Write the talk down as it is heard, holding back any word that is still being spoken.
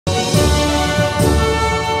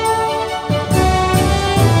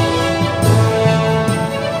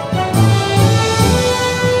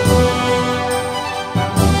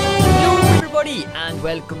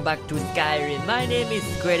welcome back to Skyrim. My name is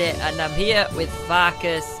Squid and I'm here with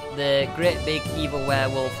Farkas, the great big evil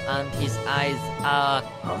werewolf, and his eyes are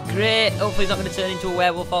great. Hopefully he's not going to turn into a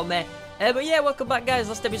werewolf on me. But yeah, welcome back guys.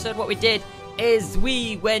 Last episode what we did is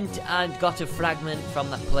we went and got a fragment from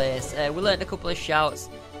that place. We learned a couple of shouts.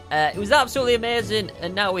 It was absolutely amazing,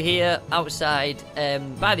 and now we're here outside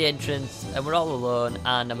by the entrance and we're all alone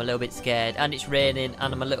and I'm a little bit scared and it's raining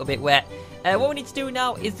and I'm a little bit wet. What we need to do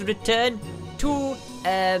now is return to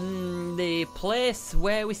the place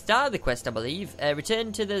where we started the quest, I believe.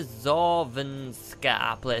 Return to the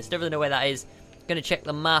Zorvenskar place. Don't really know where that is. Gonna check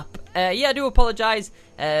the map. Yeah, I do apologise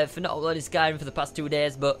for not uploading Skyrim for the past 2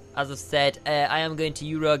 days, but as I've said, I am going to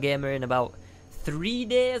Eurogamer in about 3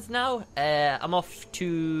 days now. I'm off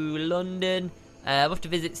to London. I'm off to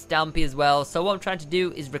visit Stampy as well. So what I'm trying to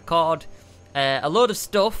do is record a load of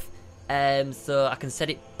stuff, so I can set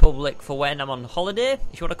it public for when I'm on holiday,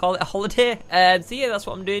 if you want to call it a holiday. So yeah, that's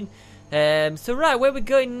what I'm doing. So right, where are we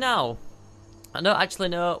going now? I don't actually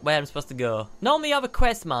know where I'm supposed to go. Normally I have a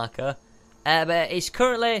quest marker, but it's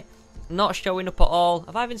currently not showing up at all.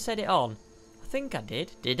 Have I even set it on? I think I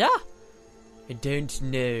did. Did I? I don't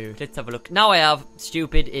know. Let's have a look. Now I have.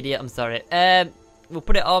 Stupid idiot. I'm sorry. We'll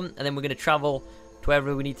put it on and then we're going to travel to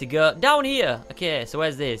wherever we need to go. Down here. Okay, so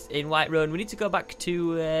where's this? In Whiterun. We need to go back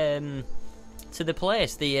to the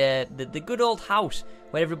place. The good old house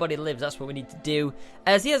where everybody lives. That's what we need to do.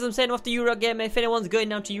 So yeah, as I'm saying, I'm off to Eurogamer. If anyone's going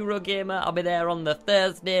down to Eurogamer, I'll be there on the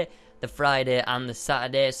Thursday, the Friday and the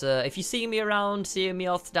Saturday. So if you see me around, seeing me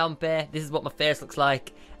off Stampy, this is what my face looks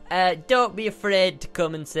like. Don't be afraid to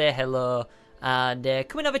come and say hello. And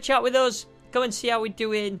come and have a chat with us. Come and see how we're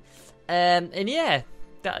doing. And yeah,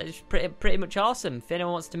 that is pretty much awesome. If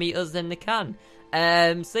anyone wants to meet us, then they can.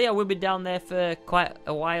 So yeah, we'll be down there for quite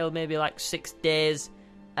a while, maybe like 6 days.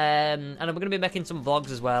 And I'm going to be making some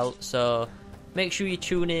vlogs as well. So make sure you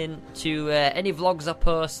tune in to any vlogs I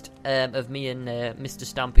post of me and Mr.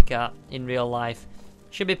 Stampy Cat in real life.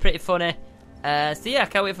 Should be pretty funny. So yeah, I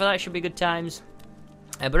can't wait for that. Should be good times.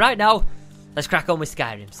 But right now, let's crack on with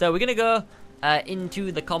Skyrim. So we're going to go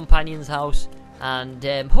into the companion's house, and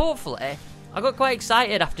hopefully I got quite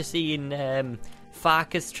excited after seeing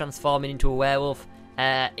Farkas transforming into a werewolf.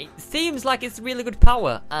 It seems like it's really good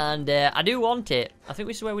power, and I do want it. I think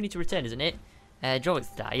this is where we need to return, isn't it? Droid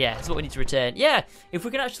Star, yeah, that's what we need to return. Yeah, if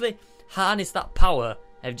we can actually harness that power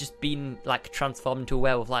of just being like transformed into a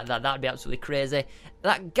werewolf like that, that'd be absolutely crazy.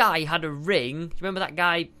 That guy had a ring. Remember that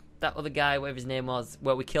guy, that other guy, whatever his name was,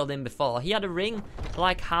 where we killed him before? He had a ring to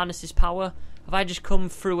like harness his power. Have I just come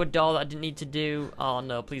through a door that I didn't need to do? Oh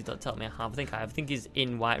no, please don't tell me I have. I think I have. I think he's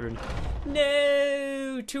in Whiterun.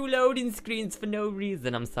 No! 2 loading screens for no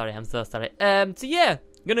reason. I'm sorry, I'm so sorry. So yeah,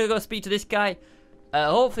 I'm gonna go speak to this guy.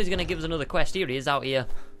 Hopefully he's gonna give us another quest. Here he is out here.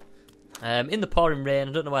 In the pouring rain.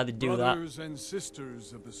 I don't know why they do that. Brothers and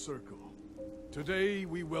sisters of the circle, today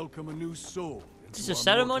we welcome a new soul. Is this a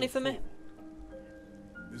ceremony for me?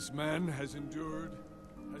 This man has endured,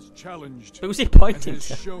 has challenged, Who's he pointing and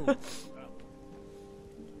has to? shown.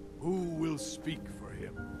 Who will speak for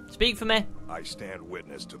him? Speak for me. I stand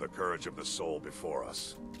witness to the courage of the soul before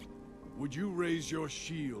us. Would you raise your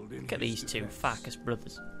shield in Look at his these two defense? Farkas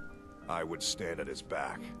brothers. I would stand at his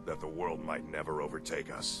back, that the world might never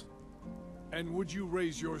overtake us. And would you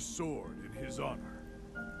raise your sword in his honor?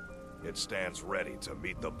 It stands ready to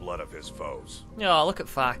meet the blood of his foes. Oh, look at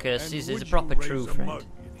Farkas. And He's would a you proper raise true a friend. mug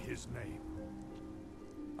in his name?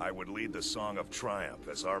 I would lead the song of triumph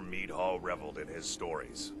as our mead hall reveled in his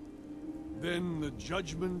stories. Then the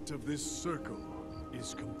judgment of this circle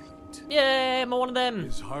is complete. Yeah, I'm one of them.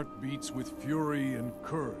 His heart beats with fury and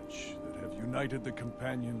courage that have united the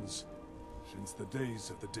companions since the days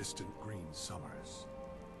of the distant green summers.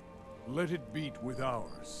 Let it beat with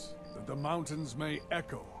ours, that the mountains may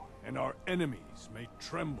echo and our enemies may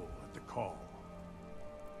tremble at the call.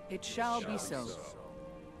 It shall be so.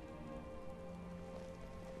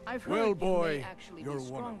 I've heard Well, you boy, may actually you're be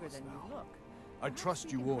one of stronger us than now. you look. I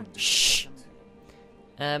trust you won't. Shh.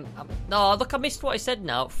 No, look, I missed what I said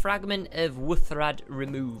now. Fragment of Wuthrad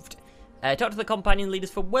removed. Talk to the companion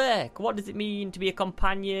leaders for work. What does it mean to be a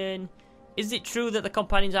companion? Is it true that the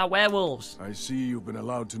companions are werewolves? I see you've been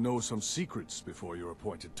allowed to know some secrets before your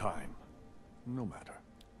appointed time. No matter.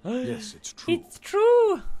 Yes, it's true. It's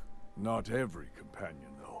true. Not every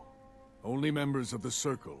companion, though. Only members of the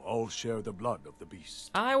Circle all share the blood of the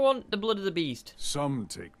beast. I want the blood of the beast. Some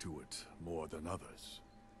take to it more than others.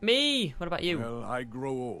 Me? What about you? Well, I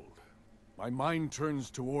grow old. My mind turns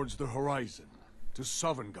towards the horizon, to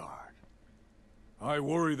Sovngarde. I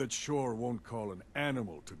worry that Shor won't call an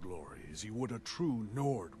animal to glory as he would a true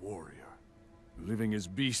Nord warrior. Living as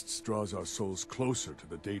beasts draws our souls closer to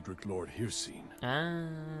the Daedric Lord Hircine.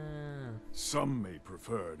 Some may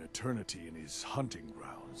prefer an eternity in his hunting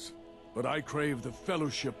grounds, but I crave the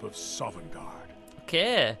fellowship of Sovngarde.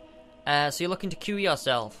 Okay. So you're looking to cure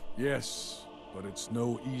yourself? Yes, but it's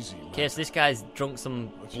no easy matter. Okay, so this guy's drunk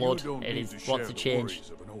some But blood you don't and need he to wants share to the change. worries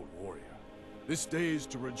of an old warrior. This day is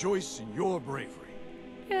to rejoice in your bravery.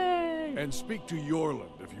 Yay! And speak to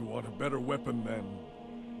Yorland if you want a better weapon than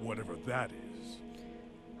whatever that is.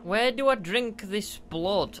 Where do I drink this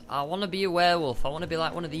blood? I want to be a werewolf. I want to be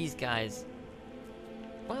like one of these guys.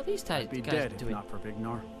 What are these guys, I'd be guys dead if doing? not for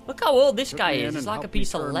Vignar. Look how old this Took guy me is. in He's and like a helped me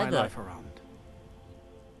piece of turn my leather. life around.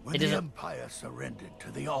 When It the doesn't- Empire surrendered to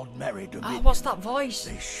the Aldmeri Oh, Dominion, what's that voice?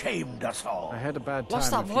 they shamed us all. I had a bad time What's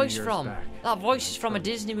that a few voice years from? back. That voice is from a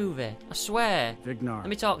Disney movie. I swear. Vignar. Let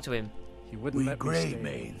me talk to him. He wouldn't We let me Grey stay.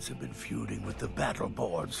 Mains have been feuding with the battle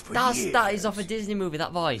boards for That years. is off a Disney movie.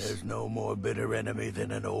 That voice. There's no more bitter enemy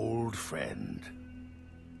than an old friend.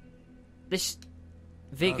 This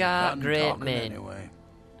Vigor Greatmane. Anyway.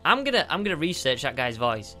 I'm gonna research that guy's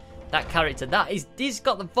voice. That character. He's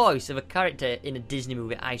got the voice of a character in a Disney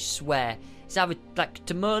movie. I swear. It's either like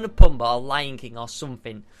Timon and Pumbaa or Lion King or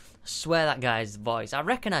something. I swear that guy's voice. I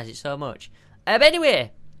recognise it so much. But anyway,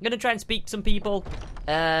 I'm gonna try and speak to some people.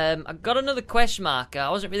 I got another question mark. I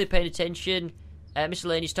wasn't really paying attention.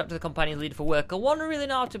 Miscellaneous, talk to the companion leader for work. I want to really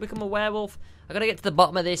know how to become a werewolf. I gotta get to the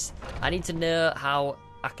bottom of this. I need to know how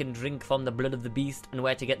I can drink from the blood of the beast and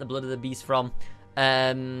where to get the blood of the beast from.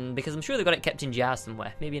 Because I'm sure they've got it kept in jars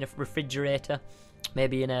somewhere. Maybe in a refrigerator.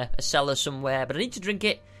 Maybe in a cellar somewhere. But I need to drink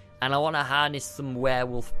it. And I want to harness some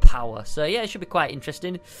werewolf power. So yeah, it should be quite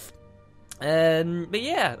interesting. But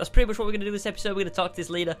yeah, that's pretty much what we're going to do this episode. We're going to talk to this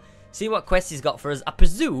leader. See what quests he's got for us. I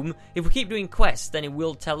presume if we keep doing quests, then it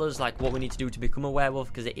will tell us like what we need to do to become a werewolf.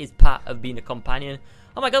 Because it is part of being a companion.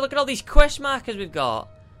 Oh my god, look at all these quest markers we've got.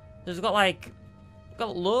 We've got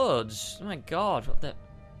loads. Oh my god.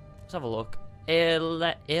 Let's have a look.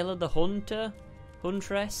 Ayla the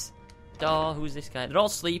Huntress. Oh, who's this guy? They're all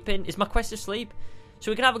sleeping. Is my quest asleep?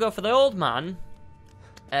 So we can have a go for the old man.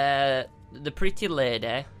 The pretty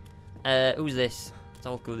lady. Who's this? Let's have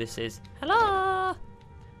a look who this is. Hello!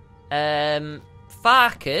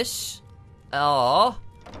 Farkas. Oh.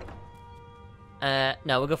 No,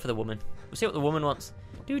 we'll go for the woman. We'll see what the woman wants.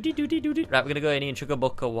 Right, we're gonna go in here and chuck a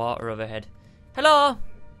bucket of water overhead. Hello!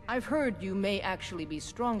 I've heard you may actually be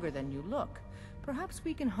stronger than you look. Perhaps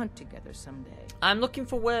we can hunt together someday. I'm looking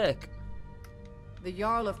for work. The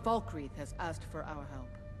Jarl of Falkreath has asked for our help.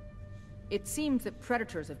 It seems that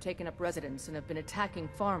predators have taken up residence and have been attacking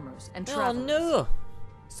farmers and Oh travelers. no!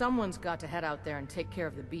 Someone's got to head out there and take care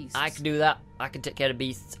of the beasts. I can do that. I can take care of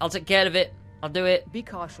beasts. I'll take care of it. I'll do it. Be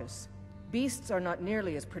cautious. Beasts are not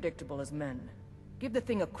nearly as predictable as men. Give the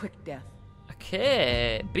thing a quick death.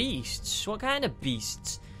 Okay, beasts. What kind of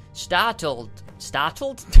beasts? Started.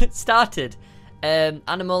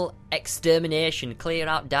 Animal extermination. Clear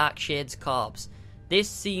out Darkshades corpse. This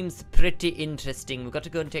seems pretty interesting. We've got to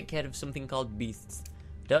go and take care of something called beasts.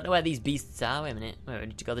 Don't know where these beasts are. Wait a minute. Wait, we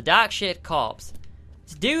need to go. The Darkshade corpse.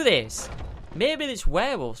 Let's do this. Maybe it's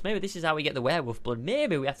werewolves. Maybe this is how we get the werewolf blood.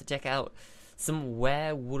 Maybe we have to take out some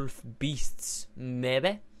werewolf beasts.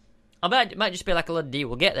 Maybe. It might just be like a lot of deer.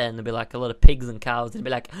 We'll get there and there'll be like a lot of pigs and cows. And they'll be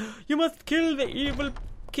like, you must kill the evil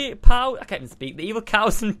cow. I can't even speak. The evil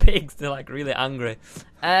cows and pigs. They're like really angry.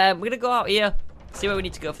 We're going to go out here. See where we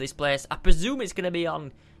need to go for this place. I presume it's going to be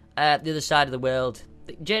on the other side of the world.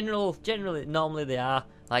 Generally, normally they are.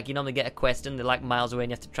 Like, you normally get a quest and they're like miles away and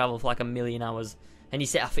you have to travel for like 1,000,000 hours. And you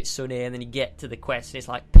set off it's sunny and then you get to the quest and it's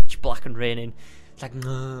like pitch black and raining. It's like,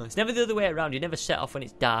 no. It's never the other way around. You never set off when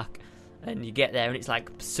it's dark. And you get there and it's like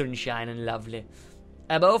sunshine and lovely.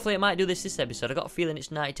 But hopefully I might do this episode. I got a feeling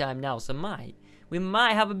it's night time now, so we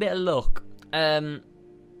might have a bit of luck.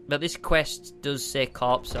 But this quest does say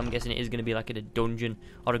corpse, so I'm guessing it is going to be like in a dungeon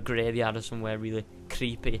or a graveyard or somewhere really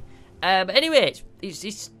creepy. But anyway,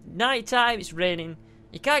 it's night time, it's raining.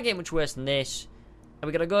 You can't get much worse than this. And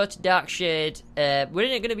we're going to go to Darkshade. We're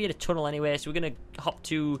going to be in a tunnel anyway, so we're going to hop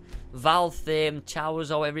to Valthame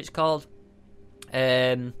Towers or whatever it's called.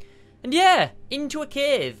 And yeah, into a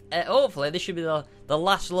cave. Hopefully, this should be the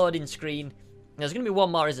last loading screen. There's going to be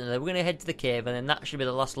one more, isn't there? We're going to head to the cave, and then that should be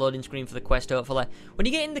the last loading screen for the quest, hopefully. When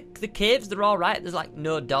you get in the caves, they're alright. There's, like,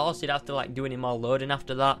 no doors, so you'd have to, like, do any more loading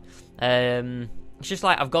after that. It's just,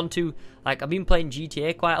 like, I've been playing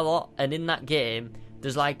GTA quite a lot, and in that game,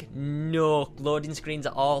 there's, like, no loading screens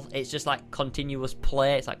at all. It's just, like, continuous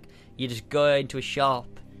play. It's, like, you just go into a shop,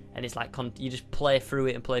 and it's like you just play through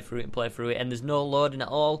it and play through it and play through it, and there's no loading at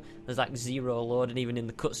all. There's like zero loading even in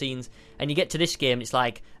the cutscenes. And you get to this game, and it's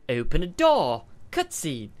like open a door,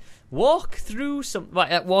 Cutscene. Walk through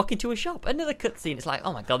walk into a shop. Another cutscene. It's like,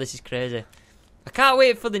 oh my god, this is crazy. I can't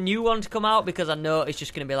wait for the new one to come out because I know it's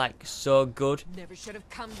just gonna be like so good. Never should have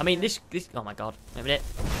come. I mean, this. Oh my god. Wait a minute.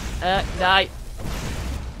 Die.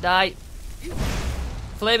 Die.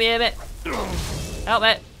 Flame aim it. Help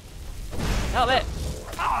me. Help me.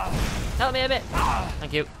 Help me a bit.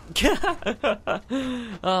 Thank you.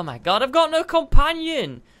 Oh my god, I've got no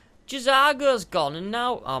companion. Jazago's gone, and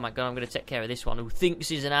now... Oh my god, I'm going to take care of this one who thinks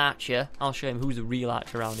he's an archer. I'll show him who's the real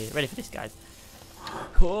archer around here. Ready for this, guys?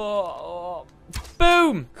 Oh,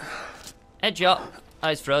 boom! Headshot. Oh,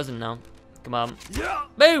 he's frozen now. Come on.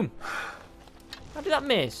 Boom! How did that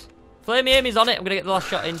miss? Flame aim is on it. I'm going to get the last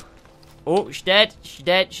shot in. Oh, she's dead. She's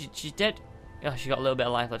dead. She's dead. Oh, she got a little bit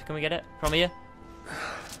of life left. Can we get it from here?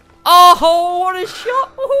 Oh, what a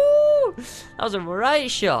shot! Woohoo! That was a right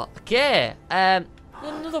shot. Okay.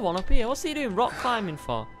 Another one up here. What's he doing rock climbing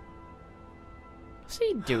for? What's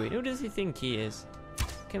he doing? Who does he think he is?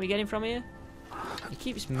 Can we get him from here? He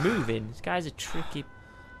keeps moving. This guy's a tricky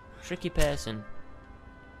person.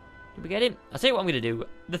 Did we get him? I'll tell you what I'm going to do.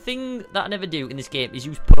 The thing that I never do in this game is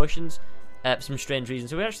use potions for some strange reason.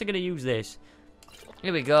 So we're actually going to use this.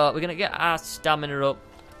 Here we go. We're going to get our stamina up.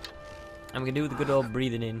 And we're going to do the good old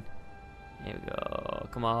breathing in. Here we go.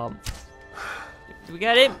 Come on. Did we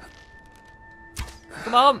get him?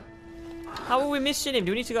 Come on. How are we missing him?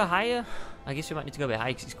 Do we need to go higher? I guess we might need to go a bit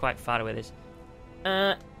higher because he's quite far away, this.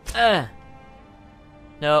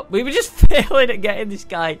 No, we were just failing at getting this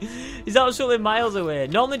guy. He's absolutely miles away.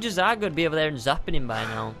 Normally Jazago would be over there and zapping him by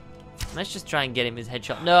now. Let's just try and get him his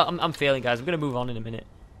headshot. No, I'm failing, guys. I'm going to move on in a minute.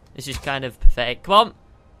 This is kind of pathetic. Come on.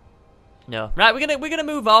 No. Right, we're gonna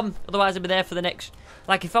move on. Otherwise I'll be there for the next...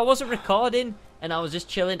 Like, if I wasn't recording and I was just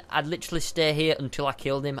chilling, I'd literally stay here until I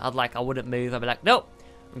killed him. I wouldn't move. I'd be like, nope.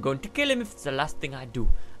 I'm going to kill him if it's the last thing I do.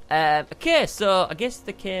 Okay, so I guess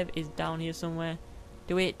the cave is down here somewhere.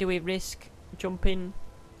 Do we risk jumping?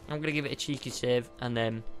 I'm gonna give it a cheeky save, and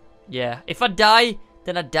then yeah. If I die,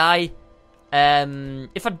 then I die.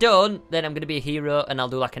 If I don't, then I'm gonna be a hero and I'll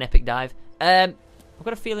do like an epic dive. I've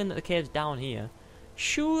got a feeling that the cave's down here.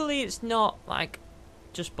 Surely it's not like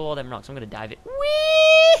just below them rocks. I'm gonna dive it. Whee!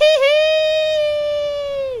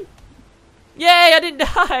 Yay! I didn't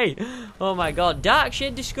die. Oh my god! Dark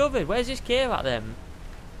shade discovered. Where's this cave at then?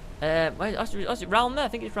 Was it round there? I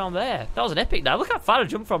think it's round there. That was an epic dive. Look how far I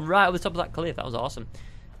jumped from right over the top of that cliff. That was awesome.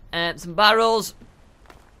 Some barrels.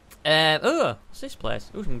 Oh, what's this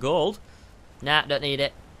place? Ooh, some gold. Nah, don't need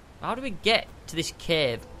it. How do we get to this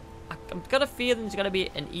cave? I've got a feeling there's got to be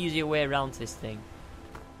an easier way around to this thing.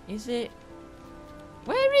 Is it?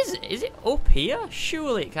 Where is it? Is it up here?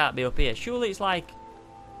 Surely it can't be up here. Surely it's like...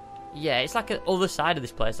 Yeah, it's like the other side of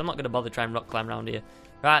this place. I'm not going to bother trying to rock climb around here.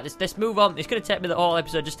 Right, let's move on. It's going to take me the whole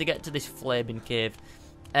episode just to get to this flaming cave.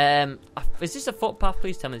 Is this a footpath?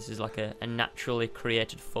 Please tell me this is like a naturally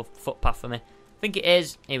created footpath for me. I think it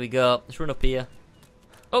is. Here we go. Let's run up here.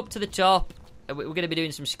 Up to the top. We're going to be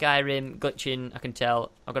doing some Skyrim glitching, I can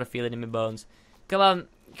tell. I've got a feeling in my bones. Come on,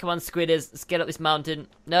 squidders. Let's get up this mountain.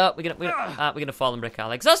 No, we're gonna fall and break our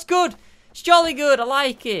legs. That's good. It's jolly good. I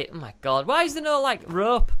like it. Oh my god. Why is there no like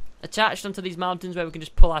rope attached onto these mountains where we can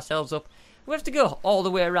just pull ourselves up? We have to go all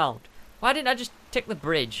the way around. Why didn't I just take the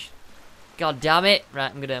bridge? God damn it!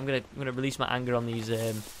 Right, I'm gonna release my anger on these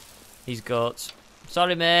goats.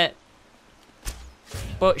 Sorry, mate.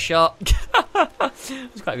 Butt shot.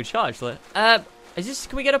 It's quite a good shot, actually. Is this?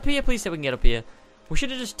 Can we get up here? Please say we can get up here. We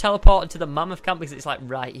should have just teleported to the mammoth camp because it's like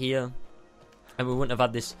right here, and we wouldn't have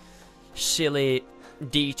had this silly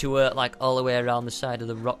detour like all the way around the side of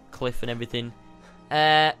the rock cliff and everything.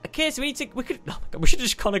 Okay, so we need to. We should have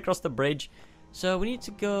just gone across the bridge. So we need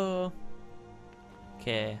to go.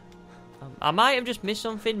 Okay. I might have just missed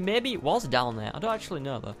something. Maybe it was down there. I don't actually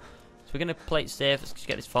know though. So we're gonna play it safe. Let's just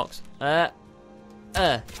get this fox. Headshot.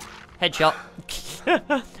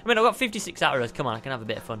 I mean, I've got 56 arrows. Come on, I can have a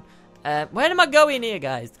bit of fun. Where am I going here,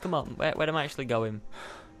 guys? Come on, where am I actually going?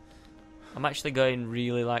 I'm actually going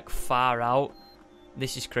really like far out.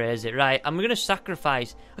 This is crazy. Right, I'm gonna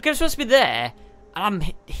sacrifice. Okay, I'm supposed to be there, and I'm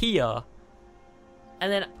here.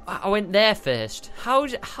 And then I went there first. How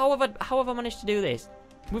have I managed to do this?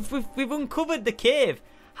 We've uncovered the cave.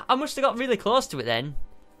 I must have got really close to it then.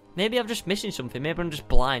 Maybe I'm just missing something. Maybe I'm just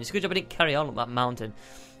blind. It's a good job I didn't carry on up that mountain.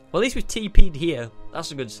 Well, at least we TP'd here.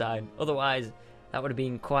 That's a good sign. Otherwise, that would have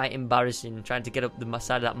been quite embarrassing trying to get up the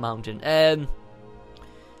side of that mountain.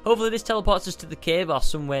 Hopefully this teleports us to the cave or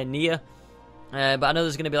somewhere near. But I know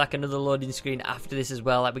there's going to be like another loading screen after this as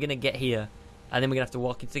well. Like we're going to get here, and then we're going to have to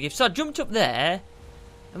walk into the cave. So I jumped up there.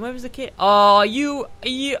 And where was the kid? Oh,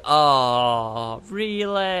 oh,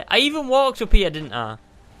 really? I even walked up here, didn't I?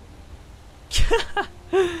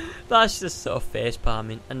 That's just so face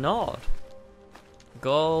palming. A Nord.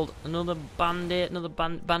 Gold. Another bandit. Another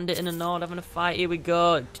bandit and a Nord having a fight. Here we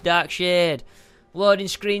go. Dark Shade. Loading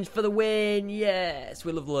screens for the win. Yes.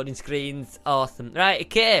 We love loading screens. Awesome. Right,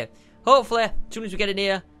 okay. Hopefully, as soon as we get in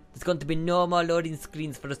here, there's going to be no more loading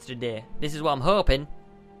screens for us today. This is what I'm hoping.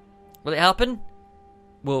 Will it happen?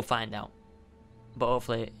 We'll find out. But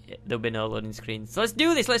hopefully, there'll be no loading screens. So let's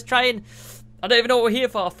do this. Let's try and... I don't even know what we're here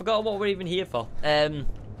for. I've forgotten what we're even here for.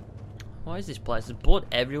 What is this place? There's blood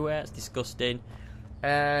everywhere. It's disgusting.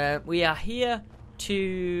 We are here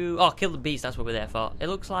to... Oh, kill the beast. That's what we're there for. It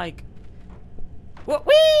looks like... What?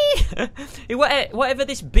 Whee! Whatever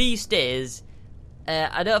this beast is,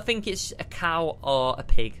 I don't think it's a cow or a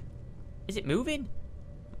pig. Is it moving?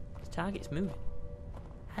 The target's moving.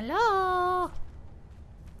 Hello?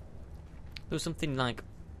 There was something like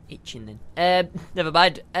itching then. Never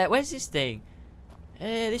mind. Where's this thing?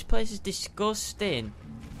 This place is disgusting.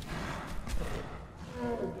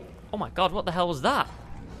 Oh my god, what the hell was that?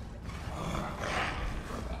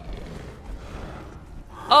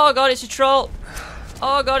 Oh god, it's a troll.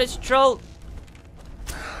 Oh god, it's a troll.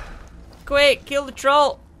 Quick, kill the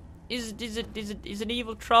troll. He's an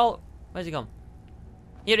evil troll. Where's he gone?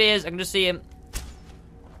 Here he is. I can just see him.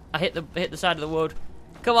 I hit the side of the wood.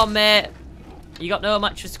 Come on, mate. You got no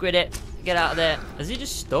match for Squidit. Get out of there. Is he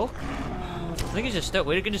just stuck? I think he's just stuck.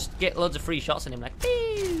 We can just get loads of free shots on him. Like,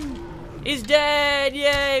 pew! He's dead.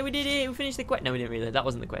 Yay! We did it. We finished the quest. No, we didn't really. That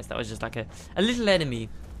wasn't the quest. That was just like a little enemy.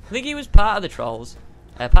 I think he was part of the trolls.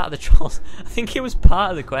 I think he was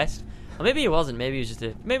part of the quest. Or maybe he wasn't. Maybe he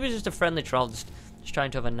was just a friendly troll, just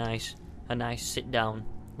trying to have a nice sit down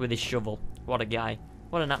with his shovel. What a guy!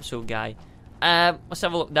 What an absolute guy! Let's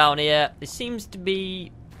have a look down here. This seems to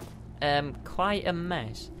be quite a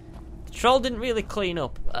mess. The troll didn't really clean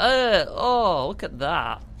up. Oh, look at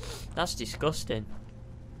that! That's disgusting.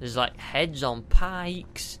 There's like heads on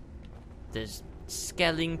pikes. There's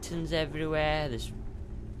skeletons everywhere. There's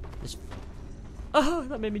oh,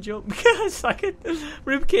 that made me jump because like a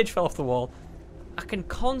ribcage fell off the wall. I can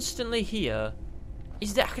constantly hear... I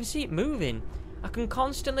can see it moving. I can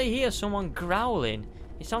constantly hear someone growling.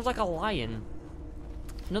 It sounds like a lion.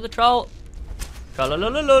 Another troll. What have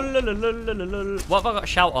I got a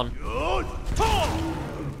shout on?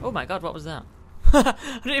 Oh my god, what was that? I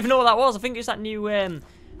don't even know what that was. I think it's that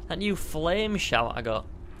new flame shout I got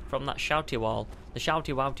from that shouty wall. The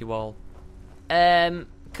shouty wouty wall.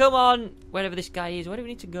 Come on, wherever this guy is. Where do we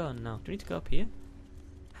need to go now? Do we need to go up here?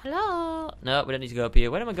 Hello? No, we don't need to go up here.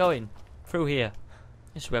 Where am I going? Through here.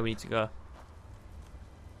 This is where we need to go.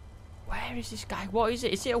 Where is this guy? What is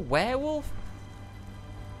it? Is it a werewolf?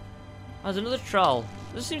 Oh, there's another troll.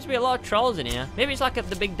 There seems to be a lot of trolls in here. Maybe it's like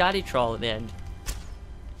the big daddy troll at the end.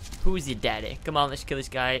 Who's your daddy? Come on, let's kill this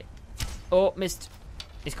guy. Oh, missed.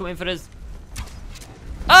 He's coming for us.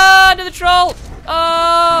 Ah, another troll!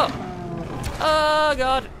 Oh! Oh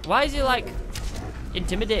god, why is he like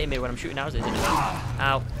intimidating me when I'm shooting arrows at him?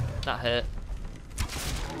 Ow, that hurt.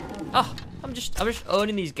 Oh, I'm just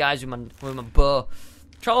owning these guys with my bow.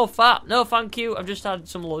 Troll fat, no thank you. I've just had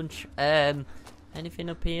some lunch.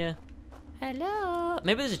 Anything up here? Hello.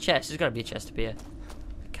 Maybe there's a chest. There's gotta be a chest up here.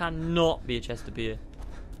 There cannot be a chest up here.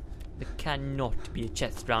 There cannot be a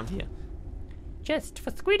chest around here. Chest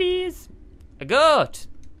for squiddies. A goat.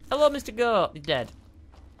 Hello, Mr. Goat. He's dead.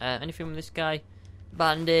 Anything with this guy?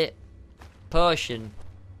 Bandit. Potion.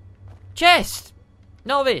 Chest!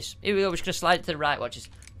 Novice! Here we go, we're just gonna slide it to the right, watch this.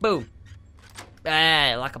 Boom!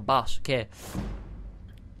 Ah, like a boss, okay.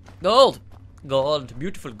 Gold! Gold,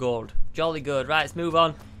 beautiful gold. Jolly good. Right, let's move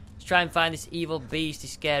on. Let's try and find this evil beast,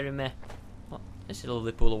 he's scaring me. What? This is a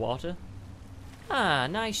lovely pool of water. Ah,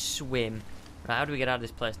 nice swim. Right, how do we get out of this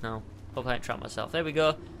place now? Hope I don't trap myself. There we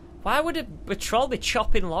go. Why would a troll be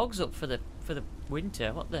chopping logs up for the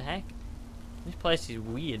winter? What the heck? This place is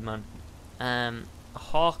weird, man. A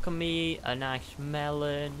hawk on me, a nice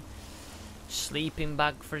melon, sleeping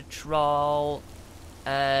bag for a troll.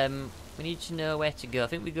 We need to know where to go. I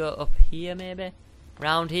think we go up here, maybe?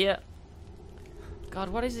 Round here? God,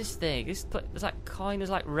 what is this thing? There's like coin,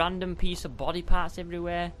 there's like random piece of body parts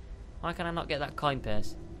everywhere. Why can I not get that coin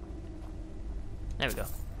purse? There we go.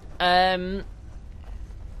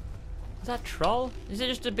 Is that troll? Is it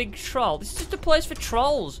just a big troll? This is just a place for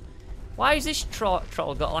trolls. Why is this troll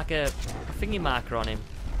got like a thingy marker on him?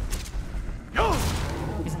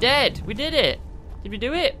 He's dead. We did it. Did we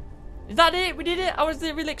do it? Is that it? We did it? I was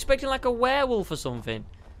really expecting like a werewolf or something.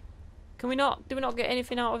 Can we not? Do we not get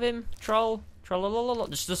anything out of him? Troll. Trololol.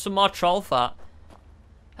 Just some more troll fat.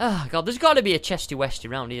 Oh god, there's got to be a chesty westy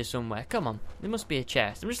around here somewhere. Come on, there must be a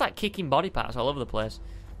chest. I'm just like kicking body parts all over the place.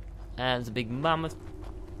 There's a big mammoth.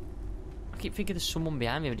 I keep thinking there's someone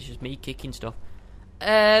behind me, but it's just me kicking stuff.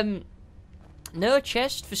 No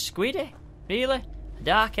chest for Squiddy, really? A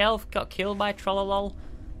dark elf got killed by Trololol.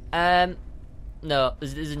 No,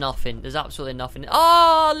 there's nothing. There's absolutely nothing.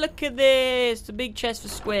 Oh, look at this! The big chest for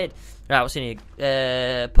Squid. Right, what's in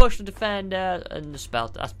here? Push the defender and the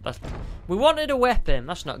spell. We wanted a weapon.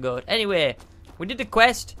 That's not good. Anyway, we did the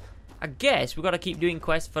quest. I guess we've got to keep doing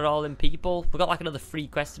quests for all them people. We've got like another free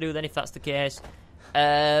quest to do then, if that's the case.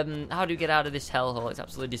 How do we get out of this hellhole? It's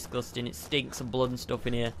absolutely disgusting. It stinks of blood and stuff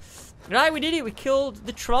in here. Right, we did it. We killed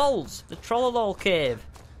the trolls. The Trololol cave.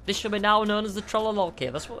 This should be now known as the Trololol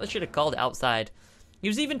cave. That's what I should have called it outside. He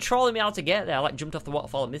was even trolling me how to get there. I like jumped off the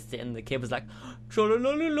waterfall and missed it, and the cave was like,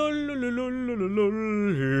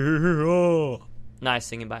 nice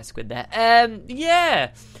singing by Squid there. Yeah.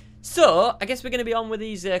 So I guess we're gonna be on with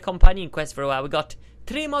these companion quests for a while. We got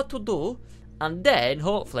 3 more to do, and then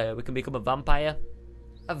hopefully we can become a vampire.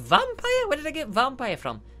 A vampire? Where did I get vampire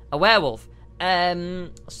from? A werewolf. So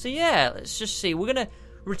yeah, let's just see. We're gonna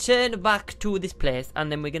return back to this place,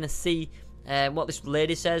 and then we're gonna see what this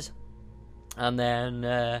lady says, and then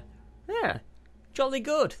yeah, jolly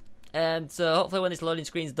good. So hopefully when this loading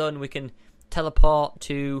screen's done, we can teleport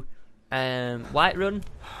to Whiterun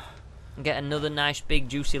and get another nice big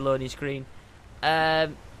juicy loading screen.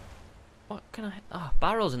 What can I? Oh,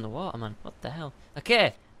 barrels in the water, man. What the hell?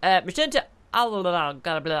 Okay, return to Alella.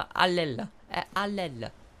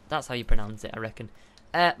 That's how you pronounce it, I reckon.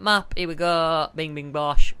 Map, here we go. Bing, bing,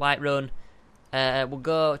 bosh. Whiterun. We'll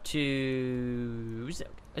go to...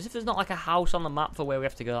 As if there's not like a house on the map for where we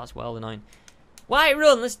have to go. That's well annoying.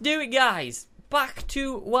 Whiterun, let's do it, guys. Back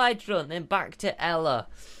to Whiterun, then back to Ella.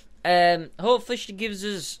 Hopefully she gives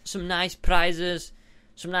us some nice prizes,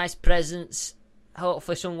 some nice presents.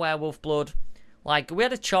 Hopefully some werewolf blood. Like, we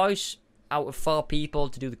had a choice out of 4 people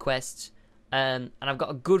to do the quests. And I've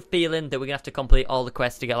got a good feeling that we're going to have to complete all the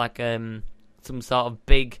quests to get like some sort of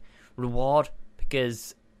big reward,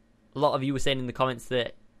 because a lot of you were saying in the comments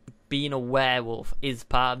that being a werewolf is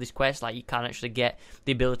part of this quest. Like, you can actually get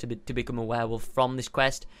the ability to become a werewolf from this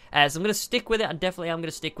quest. So I'm going to stick with it. I definitely am going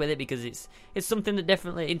to stick with it because it's something that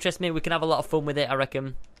definitely interests me. We can have a lot of fun with it, I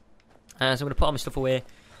reckon. So I'm going to put all my stuff away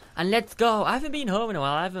and let's go. I haven't been home in a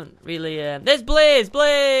while. I haven't really... There's Blaze!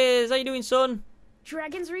 Blaze! How you doing, son?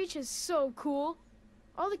 Dragon's Reach is so cool.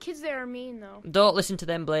 All the kids there are mean, though. Don't listen to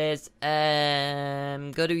them, Blaze.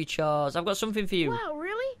 Go do your chores. I've got something for you. Wow,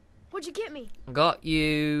 really? What'd you get me? I got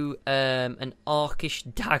you an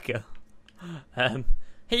orcish dagger. Here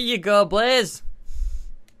you go, Blaze.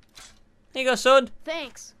 Here you go, son.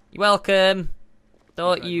 Thanks. You're welcome.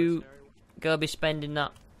 Don't you go be spending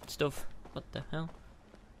that stuff. What the hell?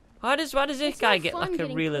 Why does this guy get like a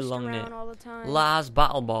really long name? Lars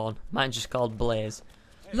Battleborn. Mine's just called Blaze.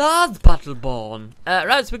 Lars Battleborn.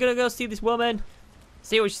 Right, so we're gonna go see this woman.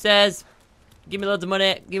 See what she says. Give me loads of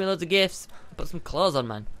money. Give me loads of gifts. Put some clothes on,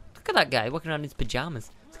 man. Look at that guy walking around in his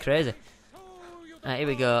pajamas. It's crazy. Alright, here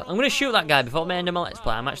we go. I'm gonna shoot that guy before I end my let's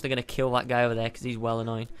play. I'm actually gonna kill that guy over there because he's well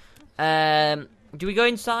annoying. Do we go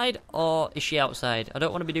inside or is she outside? I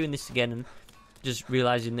don't want to be doing this again and just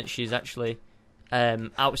realizing that she's actually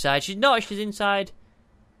outside. She's not. She's inside.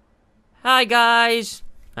 Hi guys.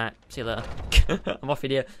 Alright, see you later. I'm off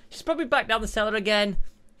in here. She's probably back down the cellar again,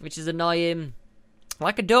 which is annoying.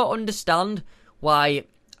 Like, I don't understand why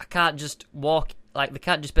I can't just walk. Like, they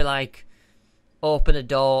can't just be like, open a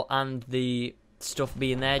door and the stuff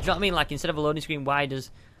being there. Do you know what I mean? Like, instead of a loading screen, why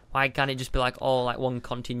can't it just be like all like one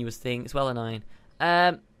continuous thing? It's well annoying.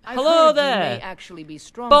 Hello there. May actually be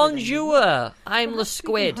stronger Bonjour. I'm the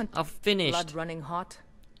squid. I've finished. Blood running hot.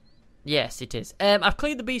 Yes, it is. I've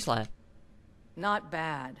cleared the beast lair. Not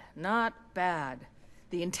bad. Not bad.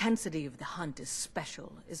 The intensity of the hunt is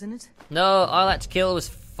special, isn't it? No, all I had to kill was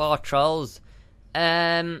 4 trolls.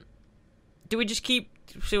 Do we just keep...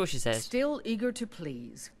 See what she says. Still eager to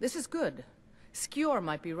please. This is good. Skjor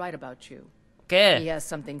might be right about you. Okay. He has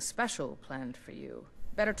something special planned for you.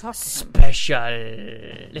 Better talk to him. Special.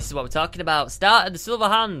 This is what we're talking about. Start at the Silver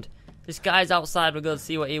Hand. This guy's outside. We're going to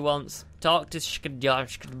see what he wants. Talk to Skjor.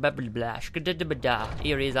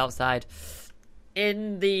 Here he is outside.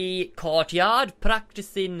 In the courtyard,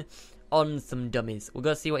 practicing on some dummies. We'll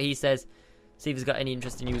go see what he says. See if he's got any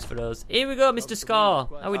interesting news for us. Here we go, Mr. Scar.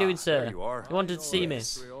 How are we doing, sir? You are. You wanted to see me.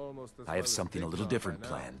 I have something a little different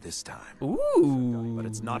planned this time. Ooh. But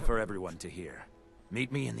it's not for everyone to hear.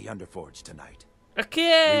 Meet me in the Underforge tonight.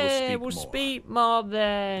 Okay, we'll speak more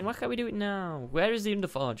then. Why can't we do it now? Where is the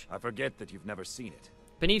Underforge? I forget that you've never seen it.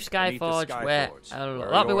 Beneath Skyforge, Skyforge, where where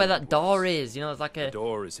that'll be where that Jordan door was. is. You know, it's like a. The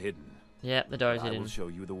door is hidden. Yeah, the door is I hidden. will show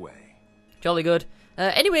you the way. Jolly good.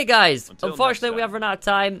 Anyway, guys, Until unfortunately next we time. have run out of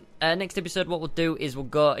time. Next episode, what we'll do is we'll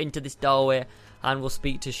go into this doorway and we'll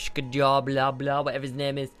speak to Shkajar, blah blah, whatever his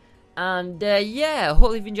name is. And yeah,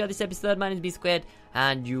 hopefully you've enjoyed this episode. My name is BSquid,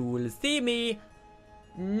 and you will see me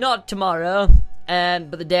not tomorrow,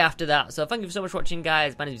 but the day after that. So thank you so much for watching,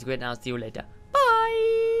 guys. My name is BSquid, and I'll see you later. Bye.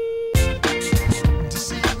 The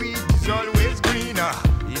seaweed is always greener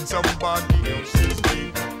in somebody else's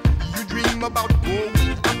day. You dream about going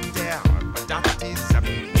up there, but that is a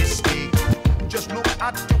big mistake. Just look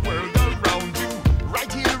at the world around you,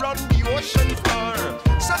 right here on the ocean floor.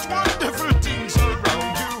 Such wonderful things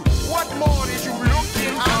around you. What more is you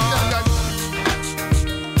looking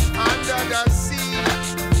under the sea?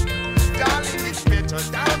 Darling, it's better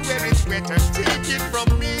down where it's wetter. Take it from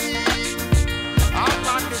me. I'm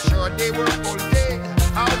on the shore, they work all day.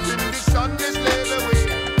 Out in the sun, they slave away.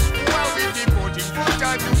 While we devoting full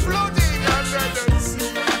time to floating.